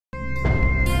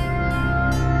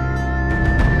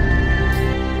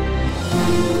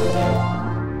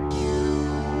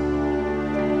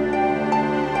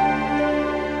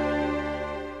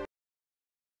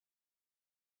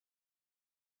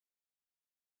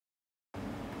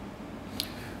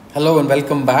Hello and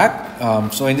welcome back.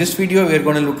 So in this video, we are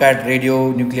going to look at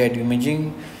radionuclide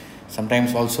imaging,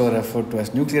 sometimes also referred to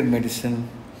as nuclear medicine.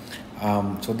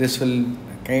 So this will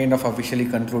kind of officially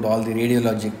conclude all the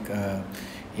radiologic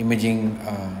imaging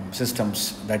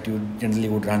systems that you generally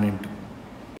would run into.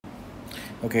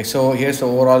 Okay, so here's the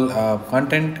overall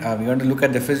content. We're going to look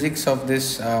at the physics of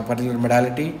this particular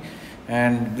modality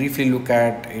and briefly look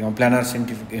at planar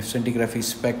scintigraphy,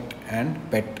 SPECT,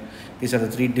 and PET. These are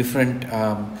the three different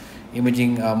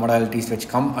imaging modalities which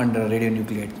come under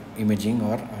radionuclide imaging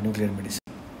or nuclear medicine.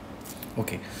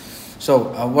 Okay,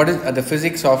 so what is the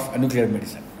physics of nuclear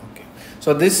medicine? Okay,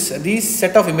 so these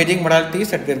set of imaging modalities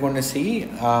that we're going to see,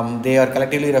 they are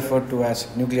collectively referred to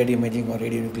as nuclear imaging or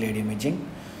radionuclide imaging.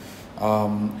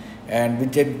 And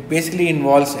which basically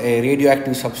involves a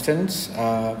radioactive substance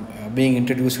being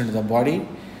introduced into the body,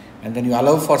 and then you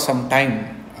allow for some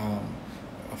time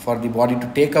for the body to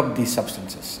take up these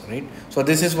substances, right? So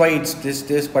this is why it's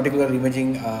this particular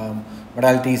imaging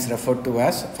modality is referred to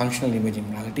as functional imaging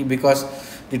modality, because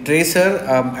the tracer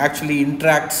actually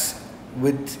interacts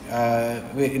with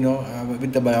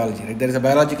the biology, right? There is a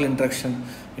biological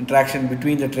interaction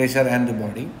between the tracer and the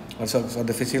body, or so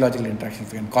the physiological interaction,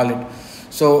 if you can call it.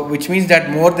 So which means that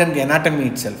more than the anatomy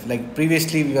itself, like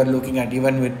previously we were looking at,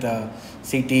 even with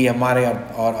CT,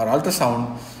 MRI or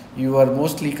ultrasound, you are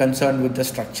mostly concerned with the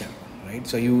structure, right?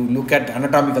 So you look at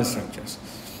anatomical structures.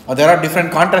 There are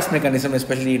different contrast mechanisms,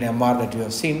 especially in MR, that you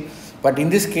have seen. But in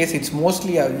this case, it's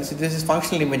mostly this is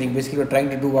functional imaging. Basically, we're trying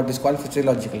to do what is called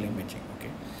physiological imaging. Okay,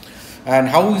 and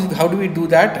how do we do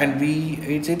that? And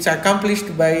it's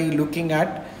accomplished by looking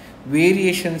at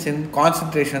variations in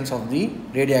concentrations of the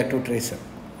radioactive tracer.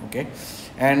 Okay,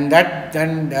 and that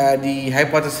then the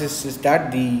hypothesis is that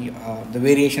the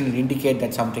variation will indicate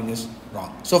that something is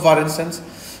wrong. So, for instance,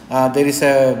 there is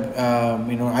a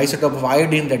isotope of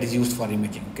iodine that is used for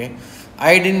imaging. Okay,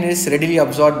 iodine is readily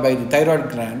absorbed by the thyroid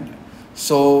gland.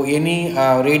 So any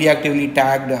radioactively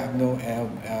tagged,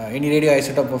 any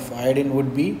radioisotope of iodine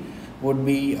would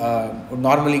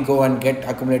normally go and get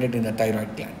accumulated in the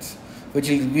thyroid glands, which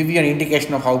will give you an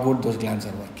indication of how good those glands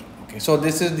are working. Okay, so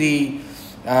this is the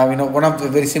one of the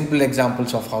very simple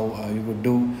examples of how you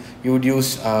would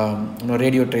use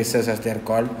radio tracers, as they are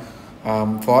called,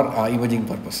 for imaging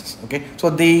purposes. Okay, so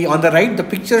on the right, the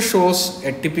picture shows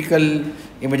a typical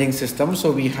imaging system.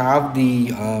 So we have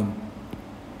the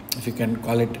if you can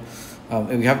call it,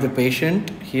 we have the patient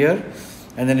here,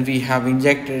 and then we have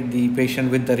injected the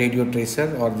patient with the radio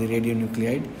tracer or the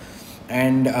radionuclide,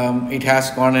 and it has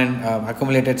gone and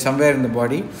accumulated somewhere in the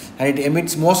body, and it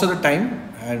emits most of the time.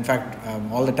 In fact,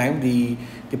 all the time, the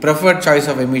preferred choice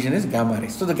of emission is gamma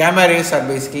rays. So the gamma rays are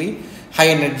basically high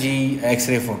energy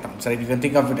X-ray photons, right? You can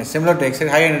think of it as similar to X-ray,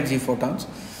 high energy photons,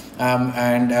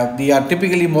 and they are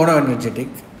typically monoenergetic,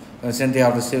 since they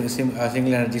have the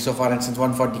single energy. So for instance,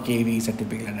 140 keV is a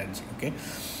typical energy. Okay,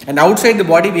 and outside the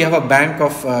body we have a bank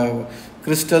of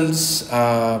crystals,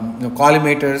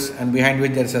 collimators, and behind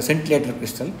which there is a scintillator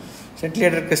crystal.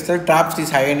 Scintillator crystal traps these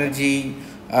high energy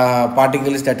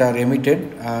particles that are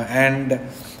emitted, and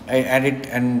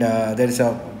there is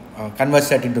a converts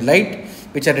that into light,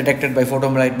 which are detected by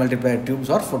photolight multiplier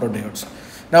tubes or photodiodes.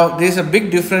 Now there is a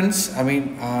big difference,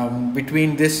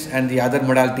 between this and the other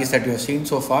modalities that you have seen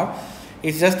so far.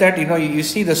 It's just that you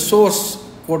see the source,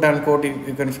 quote unquote,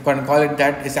 you can call it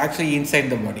that, is actually inside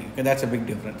the body. Okay, that's a big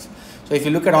difference. So if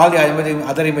you look at all the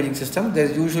other imaging systems, there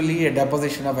is usually a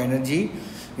deposition of energy,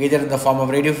 either in the form of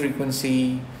radio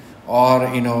frequency, or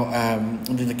in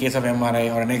the case of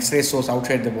MRI, or an X-ray source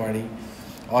outside the body,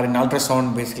 or in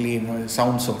ultrasound, basically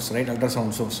sound source, right?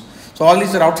 Ultrasound source. So all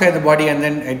these are outside the body, and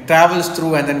then it travels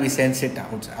through, and then we sense it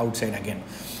outside again.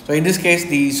 So in this case,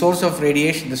 the source of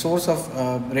radiation,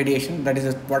 that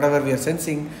is whatever we are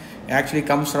sensing, actually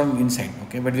comes from inside.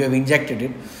 Okay, but we have injected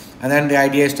it, and then the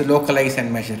idea is to localize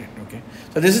and measure it. Okay,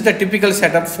 so this is the typical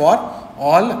setup for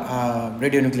all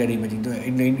radionuclide imaging,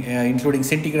 including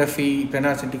scintigraphy,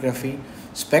 planar scintigraphy,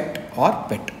 SPECT or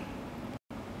PET.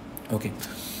 Okay.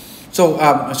 So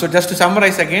just to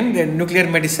summarize again, the nuclear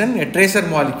medicine, a tracer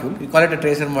molecule, we call it a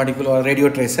tracer molecule or a radio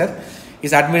tracer,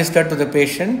 is administered to the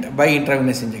patient by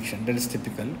intravenous injection. That is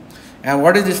typical. And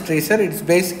what is this tracer? It's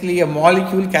basically a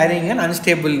molecule carrying an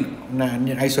unstable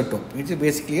isotope. It's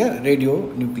basically a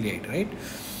radionuclide, right?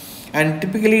 And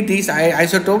typically these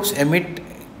isotopes emit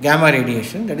gamma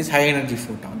radiation, that is high energy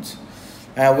photons,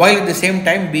 while at the same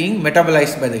time being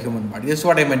metabolized by the human body. This is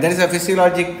what I meant. There is a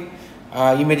physiologic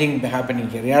imaging happening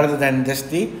here, rather than just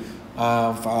the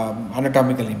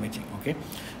anatomical imaging. Okay,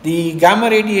 the gamma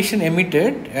radiation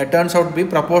emitted turns out to be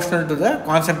proportional to the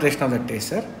concentration of the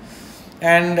tracer,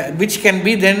 and which can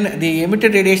be then the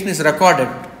emitted radiation is recorded,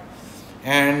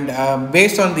 and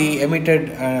based on the emitted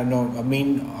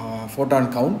mean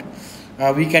photon count,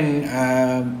 we can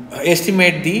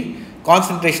estimate the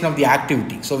concentration of the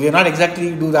activity. So we are not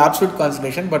exactly do the absolute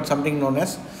concentration, but something known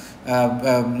as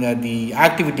the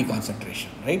activity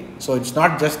concentration, right? So it's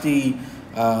not just the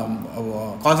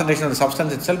concentration of the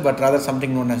substance itself, but rather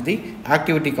something known as the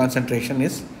activity concentration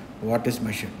is what is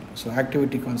measured. So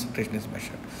activity concentration is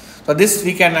measured. So this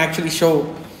we can actually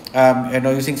show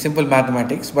using simple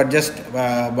mathematics, but just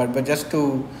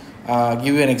to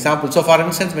give you an example. So for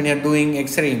instance, when you are doing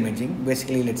X-ray imaging,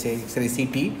 basically let's say X-ray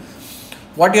CT,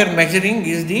 what you are measuring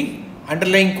is the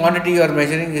underlying quantity you are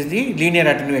measuring is the linear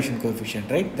attenuation coefficient,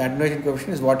 right? The attenuation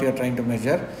coefficient is what you are trying to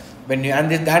measure. When you,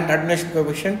 and that attenuation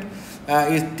coefficient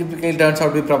is typically turns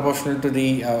out to be proportional to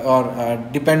the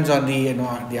depends on the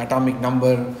the atomic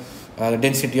number, the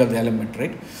density of the element,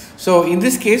 right? So in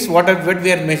this case, what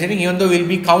we are measuring, even though we will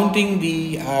be counting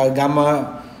the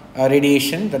gamma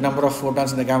radiation, the number of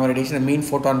photons in the gamma radiation, the mean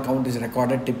photon count is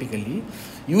recorded typically.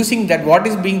 Using that, what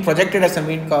is being projected as a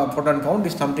mean photon count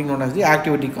is something known as the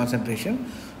activity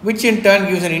concentration, which in turn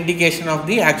gives an indication of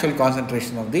the actual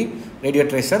concentration of the radio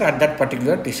tracer at that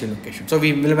particular tissue location. So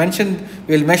we will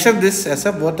measure this as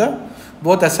a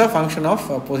both as a function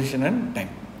of position and time.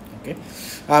 Okay.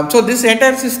 So this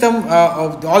entire system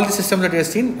of all the systems that we have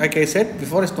seen, like I said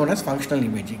before, is known as functional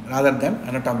imaging rather than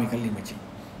anatomical imaging.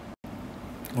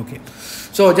 Okay,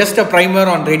 so just a primer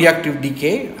on radioactive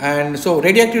decay. And so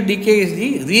radioactive decay is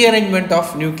the rearrangement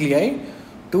of nuclei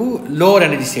to lower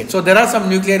energy states. So there are some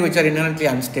nuclei which are inherently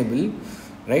unstable,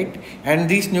 right? And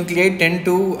these nuclei tend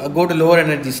to go to lower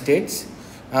energy states.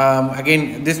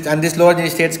 Again, this lower energy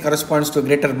states corresponds to a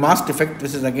greater mass defect.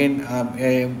 This is again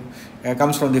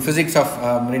comes from the physics of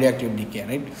radioactive decay,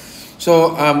 right?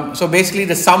 So so basically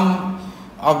the sum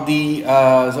of the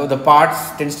so the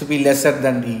parts tends to be lesser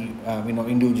than the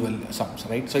individual sums,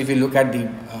 right? So if you look at the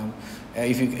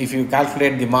if you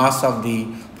calculate the mass of the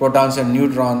protons and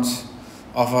neutrons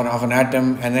of an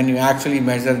atom, and then you actually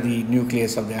measure the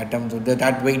nucleus of the atom, so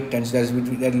that weight tends, there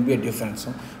will be a difference.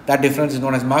 So that difference is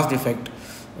known as mass defect.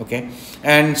 Okay,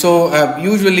 and so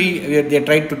usually they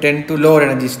try to tend to lower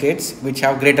energy states which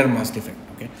have greater mass defect.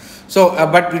 Okay, so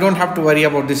but we don't have to worry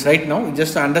about this right now.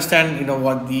 Just to understand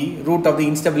what the root of the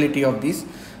instability of these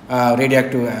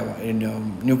radioactive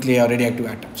nuclei or radioactive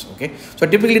atoms. Okay, so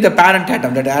typically the parent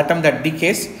atom, that atom that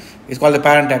decays, is called the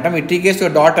parent atom. It decays to a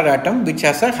daughter atom which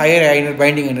has a higher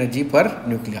binding energy per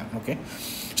nucleon. Okay,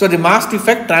 so the mass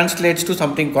defect translates to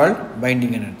something called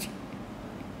binding energy.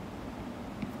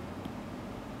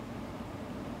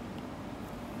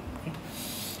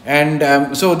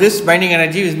 And so this binding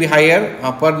energy will be higher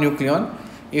per nucleon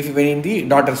if when in the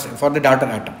for the daughter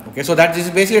atom. Okay, so that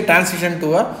is basically a transition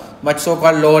to a much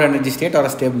so-called lower energy state or a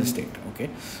stable state.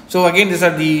 Okay, so again these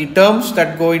are the terms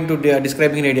that go into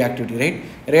describing radioactivity, right?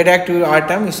 Radioactive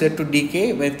atom is said to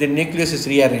decay when the nucleus is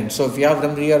rearranged. So if you have the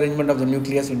rearrangement of the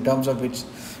nucleus in terms of its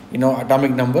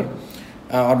atomic number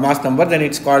or mass number, then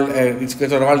it's called it's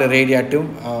called a radioactive.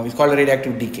 It's called a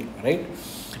radioactive decay, right?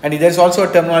 And there is also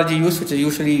a terminology used which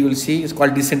usually you will see is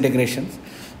called disintegration.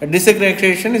 A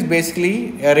disintegration is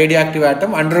basically a radioactive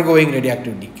atom undergoing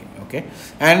radioactive decay. Okay,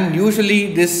 and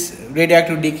usually this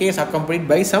radioactive decay is accompanied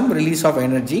by some release of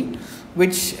energy,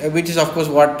 which is of course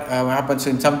what happens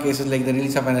in some cases, like the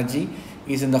release of energy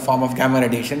is in the form of gamma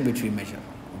radiation, which we measure.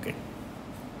 Okay,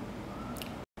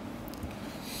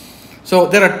 so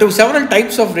there are several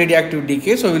types of radioactive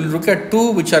decay. So we will look at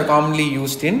two which are commonly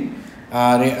used in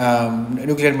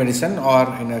nuclear medicine or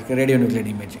in radionuclide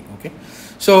imaging. Okay,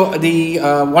 so the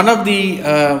one of the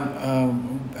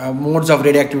modes of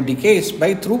radioactive decay is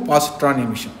through positron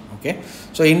emission. Okay,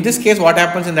 so in this case, what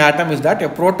happens in the atom is that a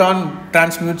proton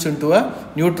transmutes into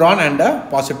a neutron and a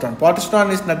positron.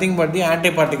 Positron is nothing but the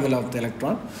antiparticle of the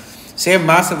electron, same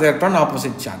mass of the electron,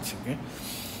 opposite charge. Okay,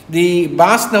 the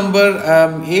mass number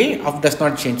A does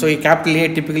not change. So a capital A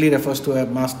typically refers to a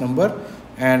mass number,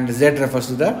 and Z refers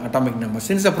to the atomic number.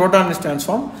 Since the proton is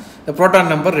transformed, the proton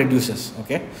number reduces.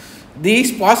 Okay,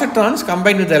 these positrons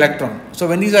combine with the electron. So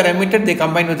when these are emitted, they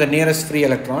combine with the nearest free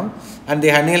electron and they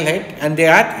annihilate, and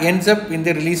that ends up in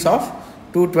the release of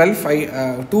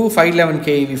 511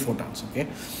 keV photons. Okay,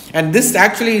 and this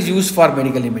actually is used for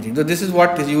medical imaging. So this is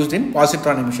what is used in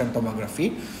positron emission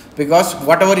tomography, because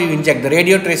whatever you inject, the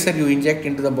radio tracer you inject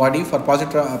into the body for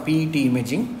positron PET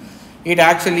imaging, it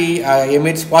actually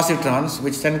emits positrons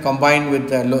which then combine with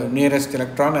the nearest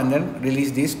electron and then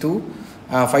release these two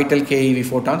 512 keV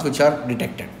photons which are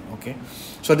detected. Okay,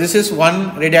 so this is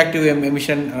one radioactive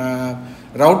emission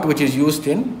route which is used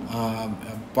in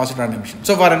positron emission.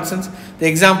 So for instance, The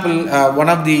example, one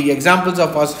of the examples of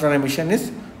positron emission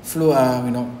is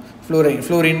fluorine,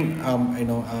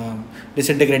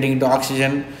 disintegrating into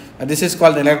oxygen. This is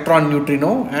called the electron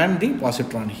neutrino and the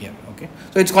positron here. Okay,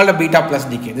 so it's called a beta plus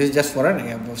decay. This is just for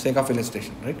sake of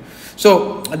illustration, right?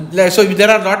 So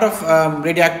there are a lot of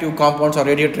radioactive compounds or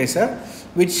radio tracer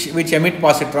which emit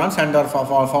positrons and are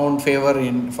found favor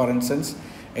in, for instance,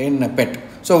 in PET.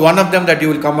 So one of them that you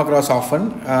will come across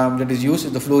often that is used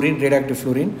is the fluorine, radioactive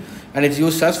fluorine, and it's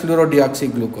used as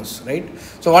fluorodeoxyglucose, right?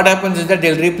 So what happens is that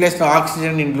they'll replace the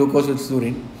oxygen in glucose with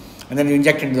fluorine, and then you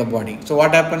inject into the body. So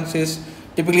what happens is,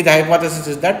 typically the hypothesis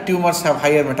is that tumors have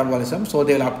higher metabolism, so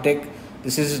they'll uptake,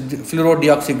 this is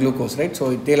fluorodeoxyglucose, right?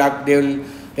 So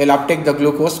they'll uptake the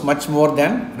glucose much more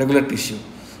than regular tissue.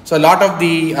 So a lot of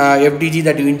the FDG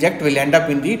that you inject will end up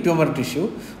in the tumor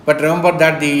tissue, but remember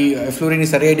that the fluorine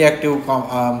is a radioactive,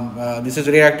 this is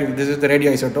the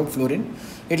radioisotope fluorine.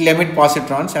 It will emit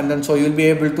positrons, and then so you will be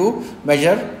able to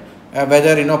measure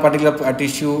whether particular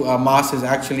tissue mass is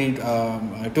actually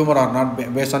a tumor or not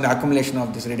based on the accumulation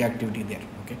of this radioactivity there.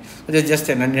 Okay, so this is just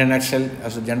in a nutshell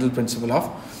as a general principle of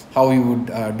how you would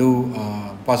do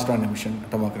positron emission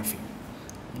tomography.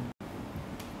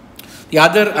 The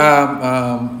other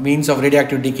means of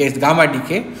radioactive decay is gamma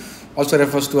decay, also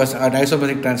refers to as an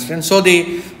isomeric transition. So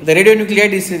the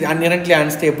radionuclide is inherently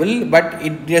unstable, but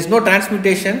there is no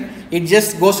transmutation. It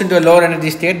just goes into a lower energy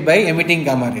state by emitting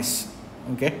gamma rays.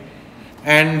 Okay,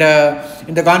 and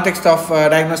in the context of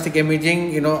diagnostic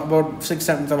imaging, about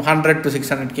 100 to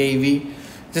 600 keV.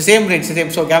 It's the same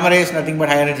range. So gamma ray is nothing but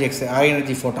high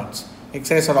energy photons.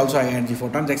 X-rays are also high energy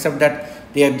photons, except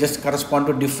that they just correspond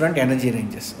to different energy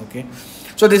ranges. Okay,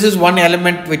 so this is one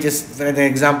element which is the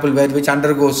example which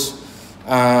undergoes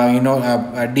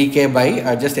decay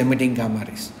by just emitting gamma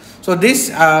rays. So this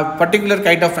particular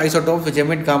kind of isotopes which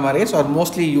emit gamma rays are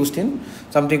mostly used in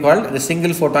something called the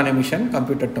single photon emission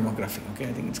computed tomography. Okay,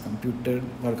 I think it's computed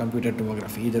or computed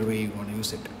tomography. Either way you want to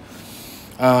use it.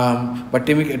 But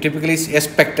typically it's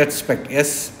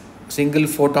S single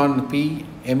photon P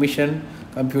emission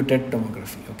computed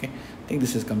tomography. Okay, I think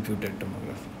this is computed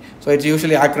tomography. So it's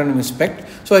usually acronym is SPECT.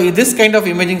 So in this kind of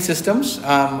imaging systems,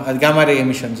 gamma ray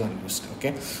emissions are used.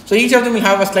 Okay, so each of them will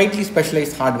have a slightly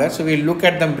specialized hardware. So we'll look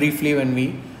at them briefly when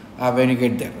we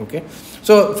get there. Okay,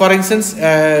 so for instance,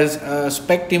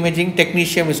 SPECT imaging,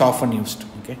 technetium is often used.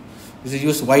 Okay, this is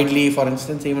used widely, for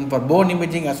instance, even for bone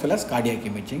imaging as well as cardiac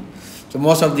imaging. So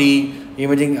most of the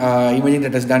imaging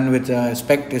that is done with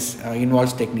SPECT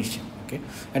involves technetium. Okay,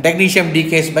 and technetium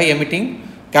decays by emitting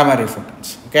gamma ray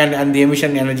photons. Okay, and the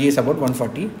emission energy is about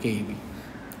 140 keV.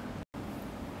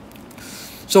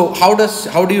 So how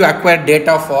do you acquire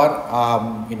data for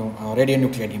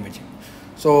radionuclide imaging?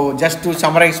 So just to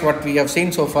summarize what we have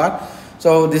seen so far,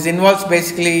 so this involves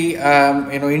basically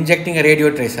injecting a radio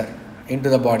tracer into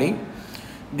the body.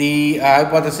 The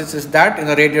hypothesis is that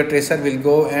radio tracer will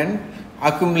go and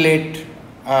accumulate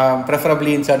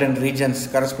preferably in certain regions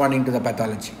corresponding to the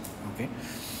pathology. Okay,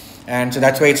 and so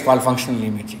that's why it's called functional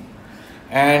imaging.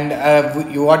 And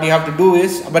what you have to do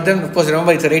is, but then of course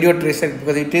remember it's a radio tracer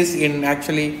because it is in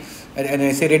actually, and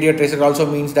I say radio tracer, it also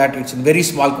means that it's in very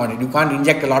small quantity. You can't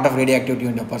inject a lot of radioactivity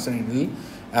into a person.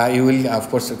 You will of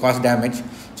course cause damage.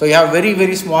 So you have very,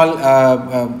 very small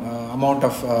amount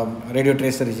of radio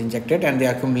tracer is injected and they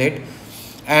accumulate,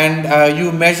 and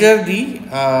you measure the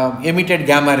emitted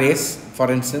gamma rays,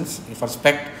 for instance for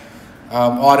SPECT,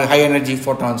 or high energy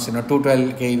photons,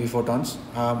 212 keV photons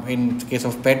in case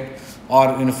of PET,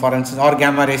 or for instance, or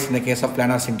gamma rays in the case of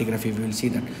planar scintigraphy. We will see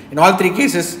that in all three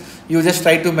cases you just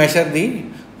try to measure the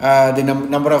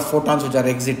number of photons which are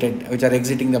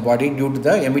exiting the body due to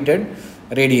the emitted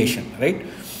radiation, right?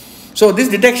 So this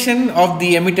detection of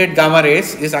the emitted gamma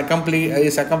rays is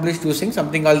accomplished using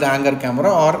something called the Anger camera,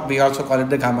 or we also call it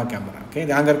the gamma camera. Okay,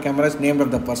 the Anger camera is named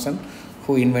of the person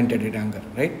who invented it, Anger,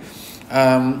 right?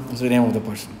 It's the name of the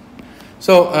person.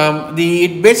 So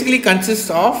it basically consists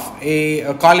of a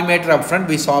collimator up front.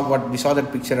 We saw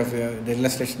that picture of the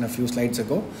illustration a few slides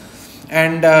ago,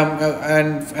 and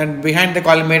behind the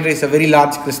collimator is a very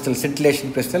large crystal,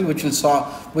 scintillation crystal, which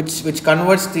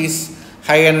converts these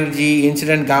high energy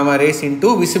incident gamma rays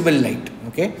into visible light.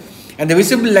 Okay, and the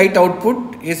visible light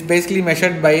output is basically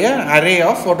measured by an array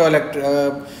of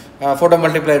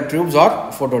photomultiplier tubes or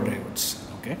photodiodes.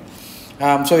 Okay,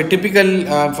 so a typical,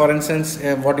 for instance,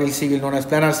 what you'll see known as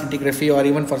planar scintigraphy, or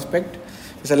even for SPECT,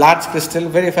 is a large crystal,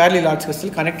 fairly large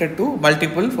crystal connected to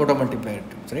multiple photomultiplier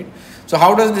tubes, right? So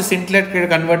how does the scintillator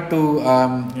convert to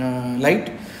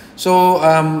light? So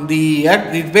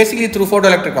it's basically through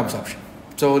photoelectric absorption.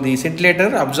 So the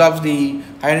scintillator absorbs the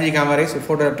high energy gamma rays with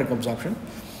photoelectric absorption.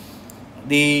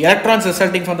 the electrons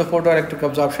resulting from the photoelectric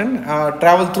absorption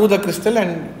travel through the crystal,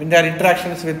 and in their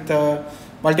interactions with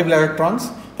multiple electrons,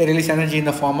 they release energy in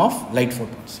the form of light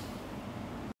photons.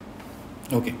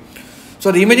 Okay.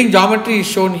 So the imaging geometry is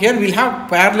shown here. We'll have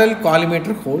parallel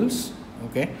collimator holes.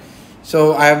 Okay.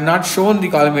 So I have not shown the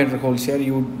collimator holes here.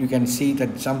 You can see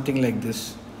that something like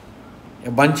this,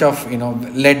 a bunch of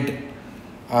lead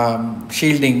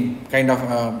shielding kind of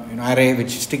array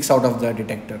which sticks out of the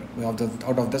detector, out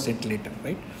of the scintillator,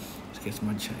 right? It gets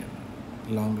much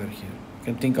longer here. You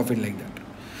can think of it like that.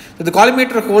 So the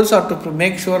collimator holes are to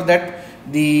make sure that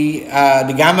the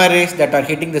gamma rays that are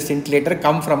hitting the scintillator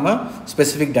come from a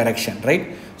specific direction,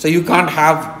 right? So you can't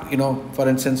have, for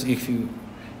instance, if you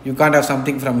can't have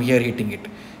something from here hitting it,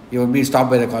 you will be stopped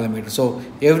by the collimator. So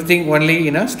everything only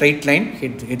in a straight line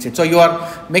hits it. So you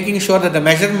are making sure that the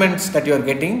measurements that you are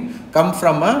getting come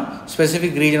from a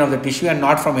specific region of the tissue and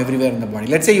not from everywhere in the body.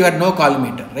 Let's say you had no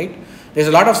collimator, right? There's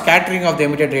a lot of scattering of the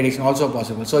emitted radiation also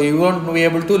possible. So you won't be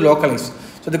able to localize.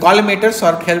 So the collimators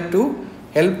are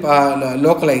help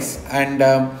localize. And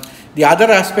the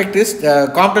other aspect is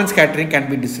Compton scattering can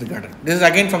be disregarded. This is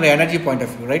again from the energy point of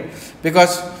view, right?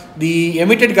 Because the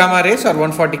emitted gamma rays are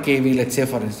 140 keV, let's say,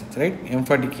 for instance, right?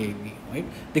 140 keV, right?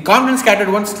 The Compton scattered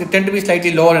ones tend to be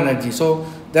slightly lower energy. So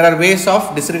there are ways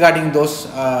of disregarding those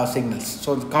signals.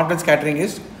 So the Compton scattering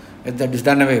is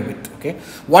done away with. Okay.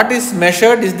 What is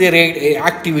measured is the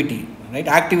activity, right?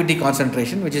 Activity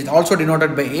concentration, which is also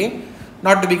denoted by A,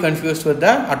 not to be confused with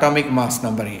the atomic mass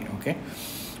number A. Okay.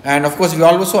 And of course, we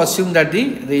also assume that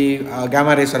the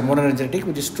gamma rays are more energetic,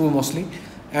 which is true mostly.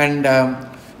 And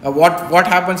what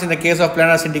happens in the case of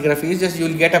planar scintigraphy is just you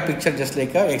will get a picture just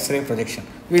like a X-ray projection.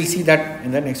 We will see that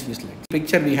in the next few slides.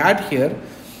 Picture we had here.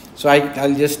 So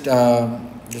I'll just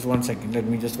 1 second. Let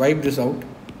me just wipe this out.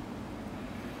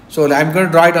 So I'm going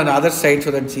to draw it on the other side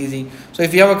so that it's easy. So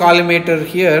if you have a collimator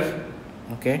here,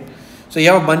 okay. So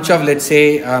you have a bunch of, let's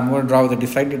say, I'm going to draw with a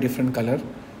slightly different color.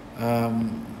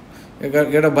 You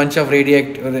get a bunch of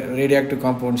radioactive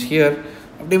compounds here.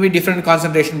 Maybe different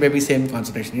concentration, maybe same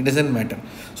concentration. It doesn't matter.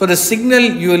 So the signal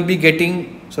you will be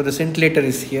getting. So the scintillator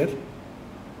is here,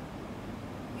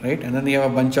 right? And then you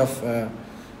have a bunch of,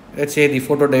 let's say, the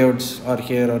photodiodes are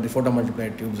here, or the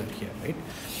photomultiplier tubes are here, right?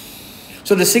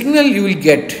 So the signal you will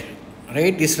get,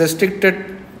 right, is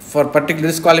restricted for particular.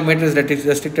 This collimator is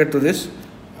restricted to this.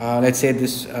 Let's say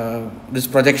this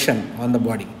projection on the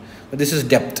body. So this is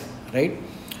depth, right?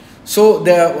 So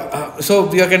so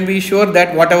we can be sure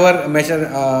that whatever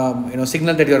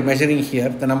signal that you are measuring here,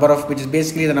 the number of, which is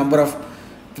basically the number of,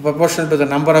 proportional to the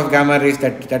number of gamma rays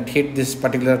that hit this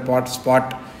particular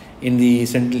spot in the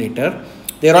scintillator,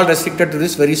 they are all restricted to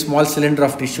this very small cylinder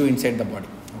of tissue inside the body.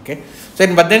 Okay.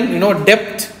 So but then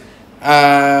depth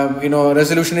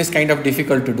resolution is kind of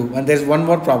difficult to do, and there is one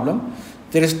more problem.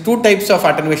 There is two types of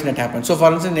attenuation that happen. So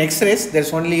for instance, in X-rays, there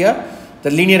is only the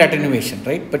linear attenuation,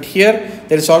 right? But here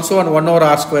there is also a 1 over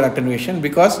r square attenuation,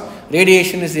 because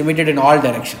radiation is emitted in all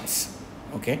directions.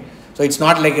 Okay, so it's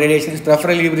not like radiation is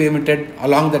preferably emitted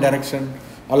along the direction,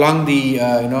 along the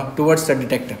towards the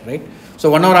detector, right? So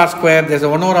 1 over r square, there's a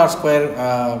 1 over r square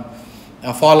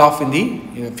fall off in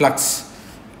the flux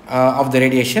of the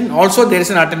radiation. Also there is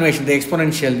an attenuation, the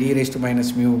exponential e raised to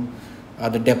minus mu,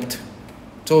 the depth.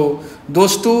 So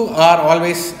those two are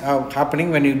always happening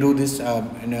when you do this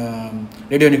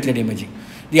radionuclide imaging.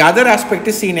 The other aspect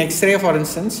is, in X-ray, for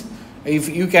instance, if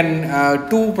you can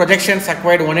two projections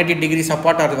acquired 180 degrees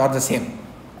apart are the same.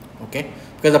 Okay,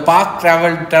 because the path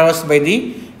traversed by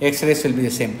the X-rays will be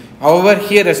the same. However,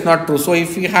 here it's not true. So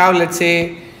if you have, let's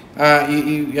say,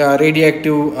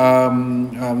 radioactive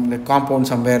compound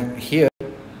somewhere here,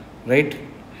 right?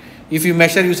 If you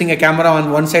measure using a camera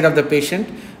on one side of the patient,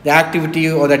 the activity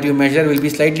or that you measure will be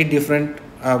slightly different,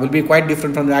 will be quite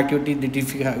different from the activity that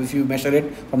if you measure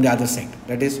it from the other side.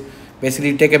 That is,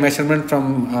 basically take a measurement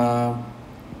from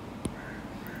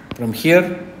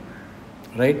here,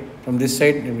 right? From this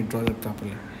side, let me draw that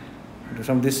properly.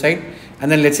 From this side,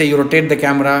 and then let's say you rotate the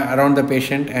camera around the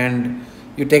patient and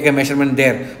you take a measurement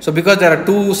there. So because there are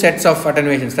two sets of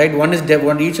attenuations, right? One is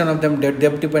each one of them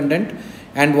depth dependent,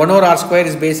 and 1 over r square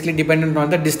is basically dependent on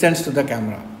the distance to the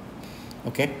camera.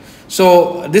 Okay,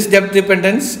 so this depth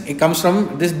dependence, it comes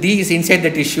from this d is inside the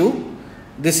tissue,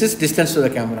 this is distance to the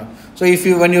camera. So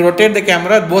when you rotate the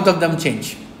camera, both of them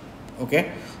change.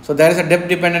 Okay, so there is a depth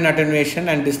dependent attenuation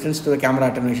and distance to the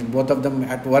camera attenuation, both of them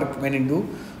at work when you do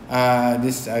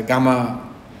this gamma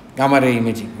ray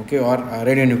imaging, okay, or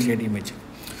radionuclide imaging.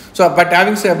 So but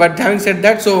having said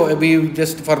that, so we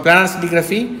just, for planar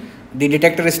scintigraphy, the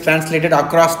detector is translated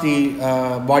across the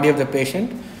body of the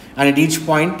patient, and at each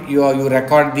point you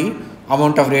record the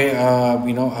amount of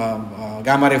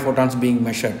gamma ray photons being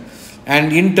measured,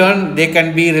 and in turn they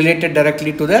can be related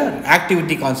directly to the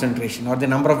activity concentration or the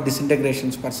number of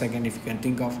disintegrations per second, if you can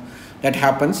think of, that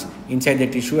happens inside the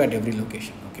tissue at every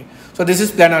location. Okay, so this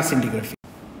is planar scintigraphy.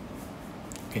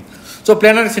 Okay, so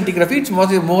planar scintigraphy, it's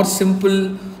more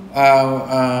simple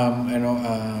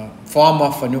form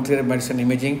of nuclear medicine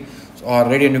imaging or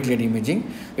radionuclide imaging.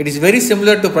 It is very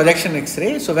similar to projection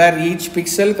X-ray, so where each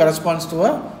pixel corresponds to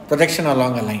a projection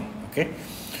along a line. Okay,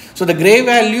 so the gray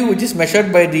value which is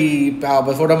measured by the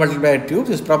photomultiplier tubes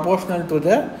is proportional to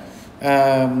the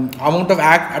amount of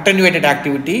attenuated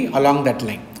activity along that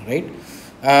line, right?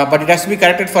 But it has to be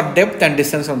corrected for depth and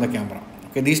distance from the camera.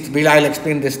 Okay, I'll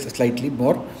explain this slightly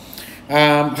more.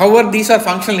 However, these are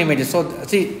functional images. So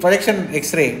see, projection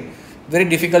X-ray, very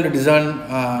difficult to discern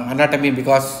anatomy,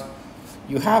 because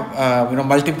you have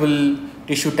multiple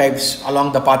tissue types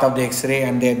along the path of the X-ray,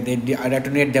 and they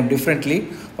attenuate them differently,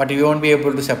 but you won't be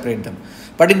able to separate them.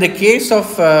 But in the case of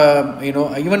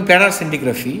even planar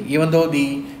scintigraphy, even though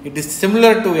it is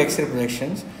similar to X-ray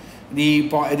projections,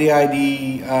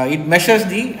 it measures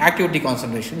the activity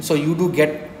concentration, so you do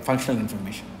get functional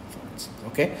information.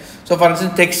 Okay, so for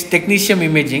instance, technetium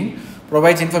imaging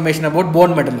provides information about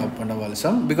bone metal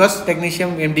metabolism, because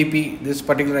technetium MDP, this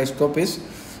particular isotope, is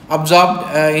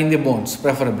absorbed in the bones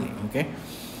preferably. Okay,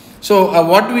 so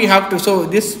what do we have to? So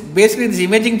this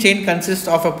imaging chain consists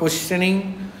of a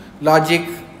positioning logic.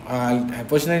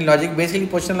 Basically,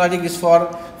 positional logic is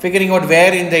for figuring out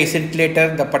where in the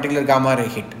scintillator the particular gamma ray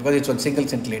hit, because it's one single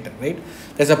scintillator, right?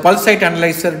 There's a pulse site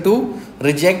analyzer to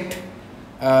reject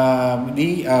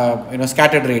the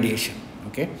scattered radiation.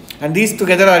 Okay, and these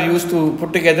together are used to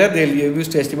put together. They'll be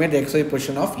used to estimate the X-ray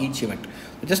position of each event.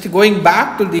 Just going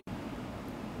back to the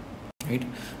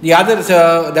the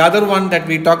other one that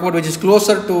we talk about, which is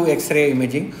closer to X-ray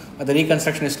imaging, or the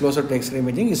reconstruction is closer to X-ray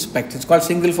imaging, is SPECT. It's called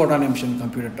single photon emission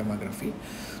computed tomography.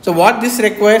 So what this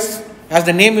requires, as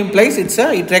the name implies,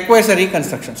 it requires a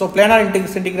reconstruction. So planar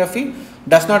scintigraphy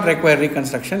does not require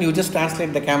reconstruction. You just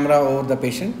translate the camera over the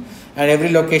patient at every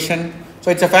location. So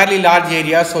it's a fairly large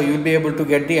area, so you will be able to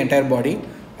get the entire body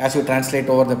as you translate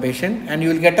over the patient, and you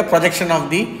will get a projection of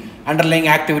the underlying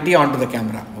activity onto the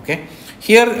camera. Okay,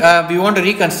 here we want to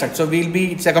reconstruct, so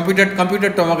it's a computed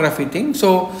tomography thing,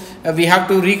 so we have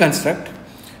to reconstruct.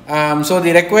 So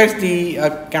they requires the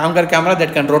Anchor camera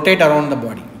that can rotate around the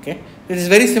body. Okay, this is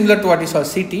very similar to what you saw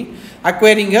CT,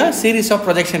 acquiring a series of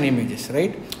projection images,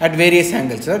 right, at various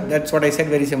angles. That's what I said,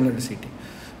 very similar to CT.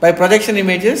 By projection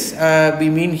images, we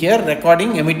mean here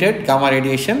recording emitted gamma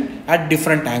radiation at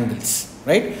different angles,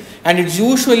 right? And it's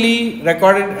usually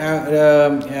recording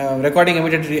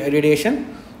emitted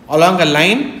radiation along a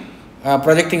line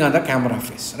projecting on the camera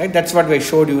face, right? That's what I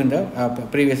showed you in the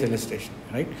previous illustration,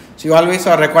 right? So you always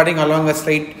are recording along a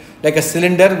straight, like a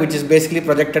cylinder, which is basically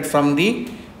projected from the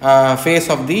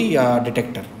face of the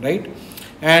detector, right?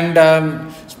 And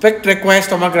SPECT requires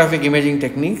tomographic imaging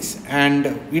techniques,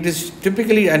 and it is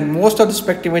typically, and most of the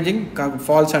SPECT imaging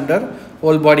falls under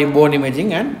whole body bone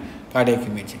imaging and cardiac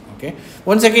imaging. Okay,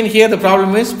 once again here the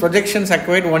problem is projections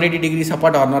acquired 180 degrees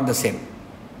apart are not the same.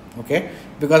 Okay,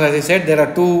 because as I said, there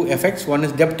are two effects. One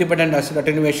is depth dependent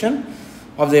attenuation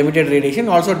of the emitted radiation,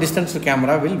 also distance to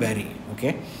camera will vary.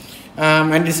 Okay,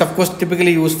 and this of course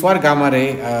typically used for gamma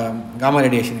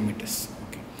radiation emitters.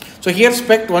 So here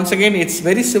SPECT, once again, it's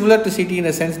very similar to CT in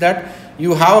the sense that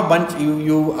you have a bunch,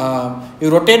 you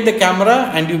rotate the camera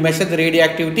and you measure the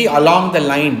radioactivity along the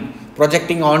line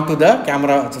projecting onto the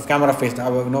camera face.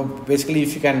 Basically,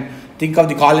 if you can think of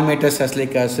the collimators as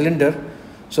like a cylinder,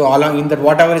 so along in that,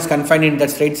 whatever is confined in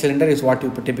that straight cylinder is what you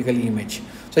typically image.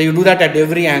 So you do that at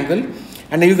every angle,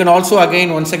 and then you can also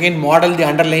once again model the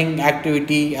underlying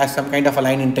activity as some kind of a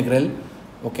line integral.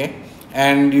 Okay.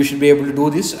 And you should be able to do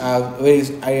this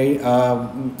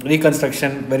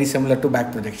reconstruction very similar to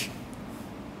back projection.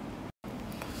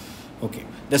 Okay,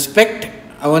 the SPECT,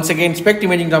 once again, SPECT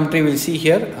imaging geometry we'll see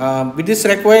here. With this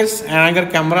requires an Anchor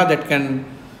camera that can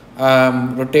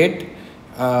rotate.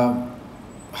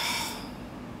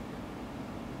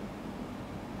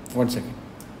 One second.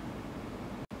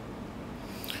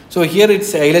 So here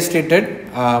it's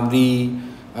illustrated, the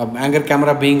Anchor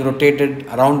camera being rotated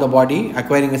around the body,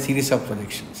 acquiring a series of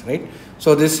projections, right?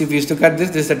 So this, if you look at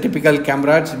this is a typical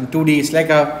camera. It's in 2D. It's like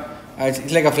a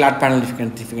flat panel, if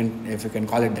you can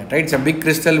call it that, right? It's a big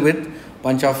crystal with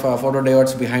bunch of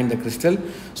photodiodes behind the crystal.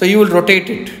 So you will rotate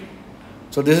it.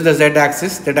 So this is the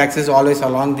Z-axis. Z-axis is always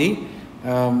along the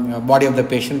body of the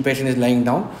patient. Patient is lying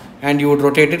down, and you would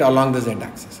rotate it along the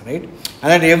Z-axis, right?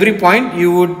 And at every point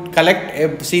you would collect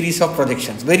a series of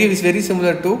projections. Very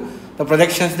similar to the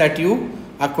projections that you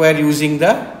acquire using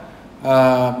the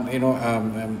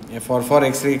for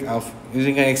X-ray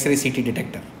using an X-ray CT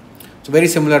detector. So very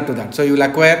similar to that. So you will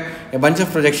acquire a bunch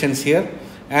of projections here,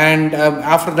 and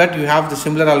after that you have the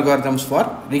similar algorithms for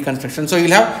reconstruction. So you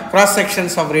will have cross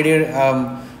sections of radio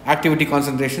activity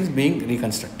concentrations being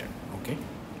reconstructed. Okay.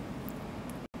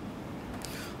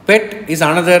 PET is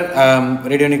another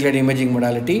radionuclide imaging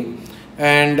modality,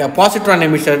 and positron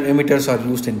emitters are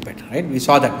used in PET, right? We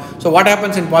saw that. So what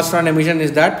happens in positron emission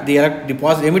is that the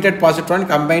emitted positron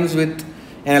combines with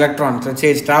an electron. So let's say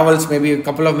it travels maybe a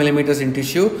couple of millimeters in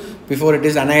tissue before it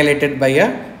is annihilated by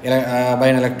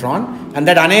an electron, and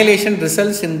that annihilation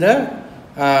results in the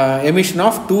emission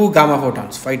of 2 gamma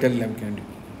photons,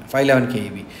 511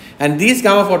 keV, and these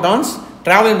gamma photons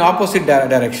travel in opposite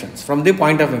directions from the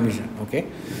point of emission. Okay,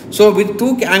 so with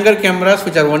 2 angle cameras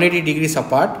which are 180 degrees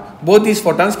apart, both these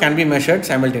photons can be measured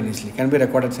simultaneously, can be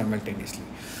recorded simultaneously.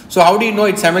 So how do you know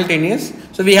it's simultaneous?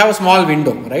 So we have a small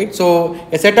window, right? So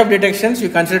a set of detections you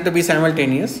consider to be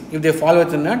simultaneous if they fall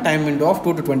within a time window of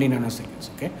 2 to 20 nanoseconds.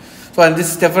 Okay, so and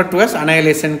this is referred to as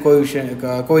annihilation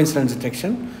coincidence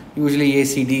detection. Usually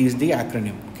ACD is the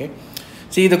acronym. Okay,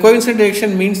 see, the coincidence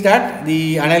detection means that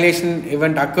the annihilation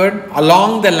event occurred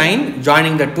along the line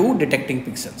joining the 2 detecting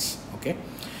pixels. Okay,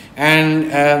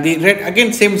 and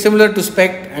again similar to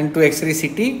SPECT and to X-ray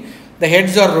CT. The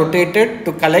heads are rotated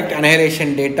to collect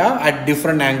annihilation data at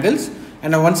different angles,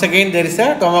 and once again there is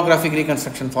a tomographic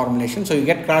reconstruction formulation. So you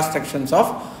get cross sections of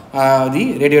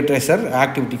the radio tracer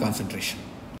activity concentration.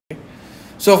 Okay.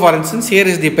 So for instance, here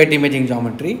is the PET imaging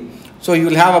geometry. So you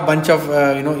will have a bunch of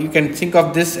you can think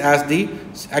of this as the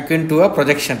akin to a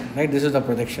projection, right? This is the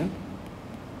projection.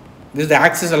 This is the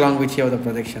axis along which you have the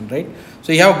projection, right?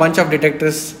 So you have a bunch of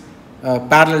detectors,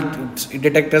 parallel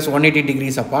detectors 180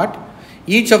 degrees apart,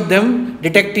 each of them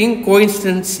detecting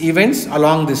coincidence events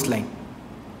along this line.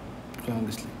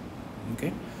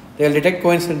 Okay, they will detect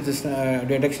coincidence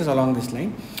detections along this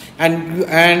line,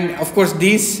 and of course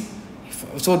these.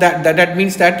 So that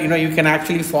means that you can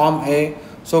actually form a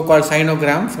so-called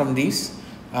sinogram from these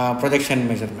projection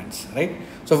measurements, right?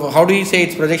 So how do you say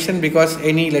it's projection? Because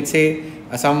let's say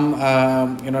some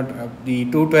the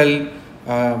 212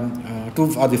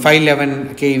 or the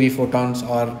 511 keV photons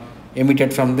are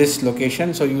emitted from this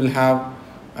location, so you will have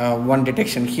one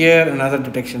detection here, another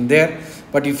detection there.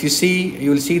 But if you see,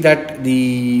 you will see that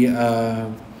the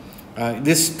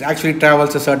this actually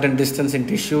travels a certain distance in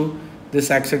tissue. This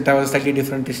actually travels slightly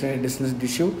different distance in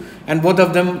tissue, and both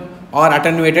of them are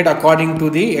attenuated according to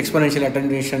the exponential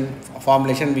attenuation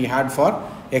formulation we had for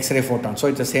X-ray photon. So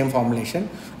it's the same formulation.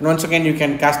 And once again, you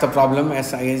can cast the problem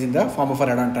as in the form of a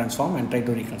Radon transform and try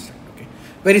to reconstruct. Okay,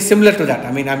 very similar to that.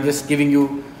 I mean, I'm just giving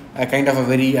you a kind of a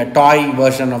very toy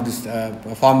version of this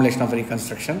formulation of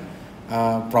reconstruction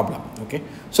problem. Okay,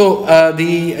 so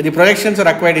the projections are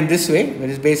acquired in this way,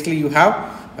 which is basically you have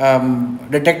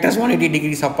detectors 180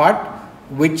 degrees apart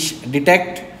which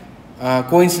detect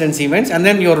coincidence events, and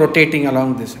then you're rotating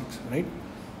along this axis, right?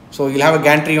 So you'll have a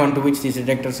gantry onto which these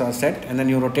detectors are set, and then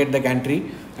you rotate the gantry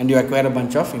and you acquire a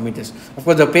bunch of images. Of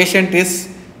course, the patient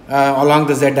is along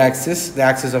the z-axis, the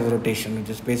axis of rotation, which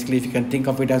is basically, if you can think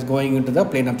of it as going into the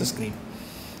plane of the screen,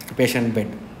 the patient bed.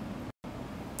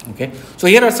 Okay, so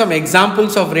here are some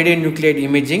examples of radionuclide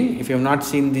imaging if you have not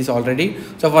seen these already.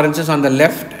 So for instance, on the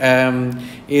left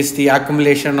is the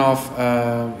accumulation of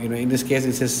in this case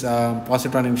this is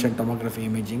positron emission tomography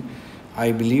imaging,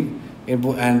 I believe,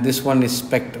 and this one is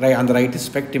SPECT, right? On the right is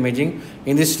SPECT imaging.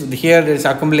 In this, here there is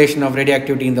accumulation of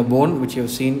radioactivity in the bone, which you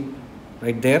have seen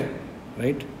right there,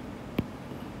 right?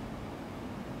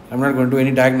 I'm not going to do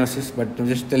any diagnosis, but I'm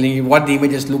just telling you what the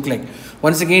images look like.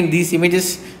 Once again, these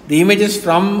images, the images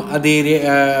from the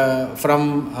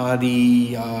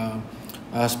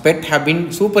SPECT have been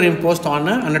superimposed on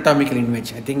an anatomical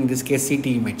image. I think in this case CT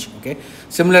image. Okay.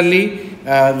 Similarly,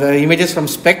 the images from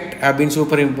SPECT have been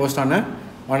superimposed on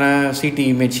a CT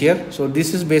image here. So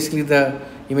this is basically the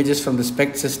images from the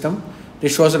SPECT system.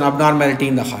 This shows an abnormality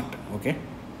in the heart. Okay,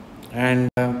 and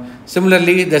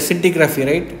similarly the scintigraphy,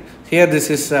 right? Here this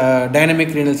is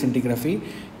dynamic renal scintigraphy.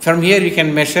 From here you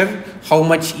can measure how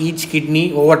much each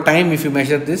kidney over time. If you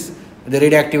measure this, the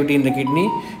radioactivity in the kidney,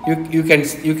 you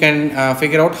can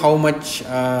figure out how much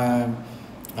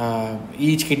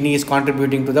each kidney is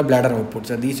contributing to the bladder output.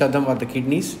 So these of them are the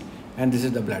kidneys, and this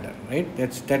is the bladder, right?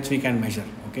 That's we can measure.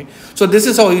 Okay, so this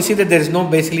is how you see that there is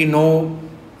basically no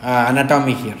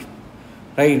anatomy here,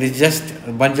 right? It is just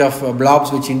a bunch of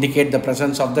blobs which indicate the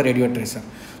presence of the radio tracer.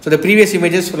 So the previous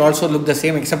images will also look the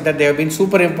same, except that they have been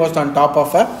superimposed on top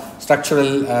of a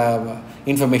structural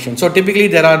information. So typically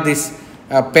there are these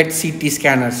PET CT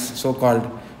scanners, so called,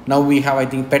 Now we have, I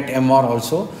think, PET-MR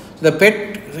also. So the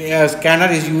PET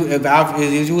scanner is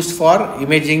used for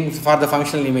imaging, for the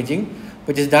functional imaging,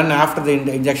 which is done after the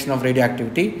injection of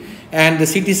radioactivity, and the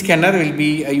CT scanner will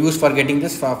be used for getting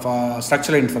this for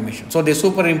structural information. So they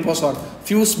superimpose or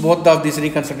fuse both of these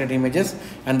reconstructed images,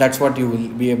 and that's what you will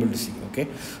be able to see. Okay,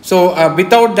 so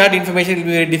without that information, it will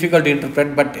be very difficult to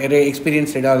interpret, but an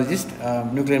experienced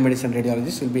radiologist, nuclear medicine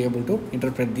radiologist, will be able to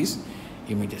interpret these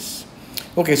images.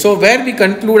 Okay, so where we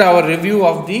conclude our review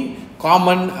of the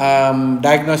common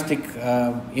diagnostic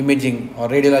imaging or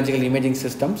radiological imaging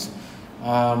systems.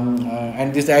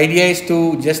 And this idea is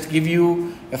to just give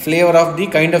you a flavor of the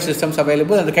kind of systems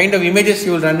available and the kind of images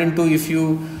you will run into if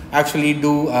you actually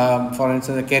do, for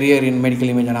instance, a career in medical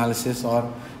image analysis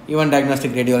or even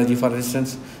diagnostic radiology, for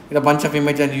instance, with a bunch of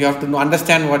images, and you have to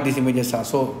understand what these images are.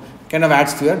 So kind of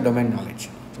adds to your domain knowledge.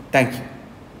 So thank you.